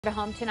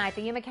Home tonight,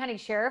 the Yuma County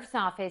Sheriff's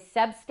Office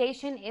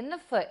substation in the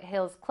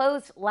foothills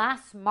closed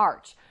last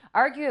March,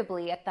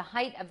 arguably at the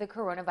height of the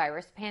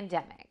coronavirus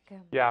pandemic.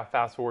 Yeah,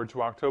 fast forward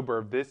to October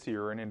of this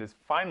year, and it is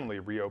finally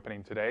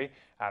reopening today.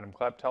 Adam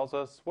Klepp tells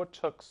us what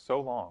took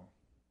so long.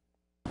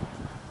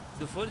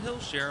 The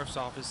Foothills Sheriff's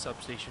Office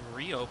substation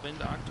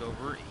reopened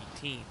October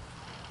 18th,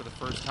 for the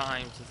first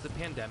time since the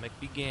pandemic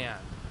began.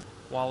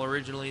 While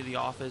originally the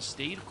office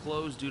stayed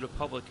closed due to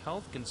public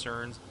health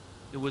concerns,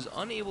 it was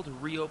unable to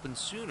reopen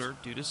sooner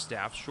due to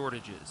staff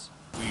shortages.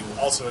 We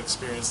also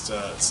experienced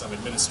some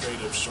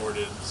administrative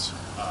shortage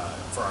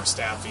for our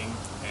staffing,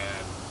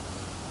 and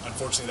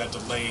unfortunately that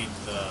delayed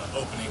the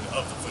opening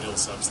of the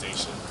Foothills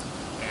substation,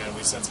 and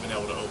we've since been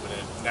able to open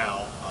it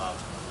now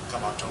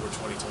come October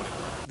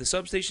 2021. The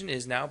substation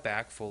is now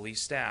back fully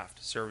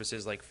staffed.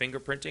 Services like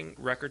fingerprinting,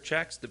 record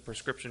checks, the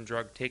prescription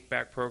drug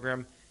take-back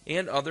program,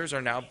 and others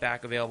are now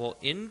back available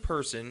in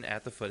person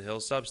at the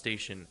Foothills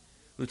substation.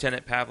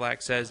 Lieutenant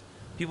Pavlak says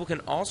people can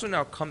also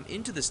now come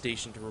into the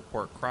station to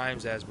report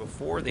crimes, as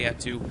before they had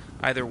to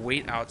either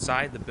wait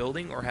outside the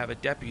building or have a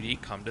deputy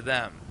come to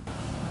them.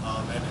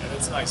 And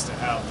it's nice to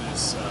have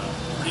this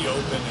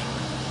reopen and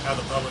have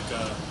the public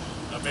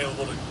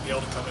available to be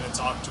able to come in and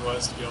talk to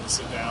us, to be able to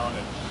sit down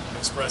and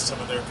express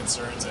some of their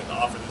concerns and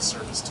offer this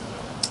service to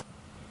them.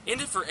 And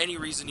if for any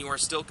reason you are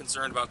still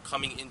concerned about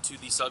coming into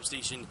the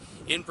substation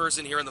in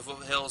person here in the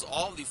Foothills,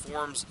 all of the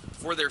forms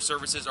for their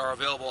services are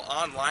available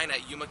online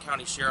at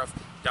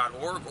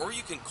yumacountysheriff.org, or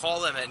you can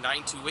call them at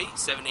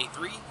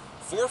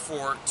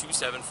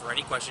 928-783-4427 for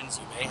any questions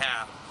you may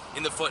have.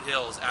 In the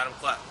Foothills, Adam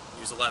Klepp,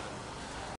 News 11.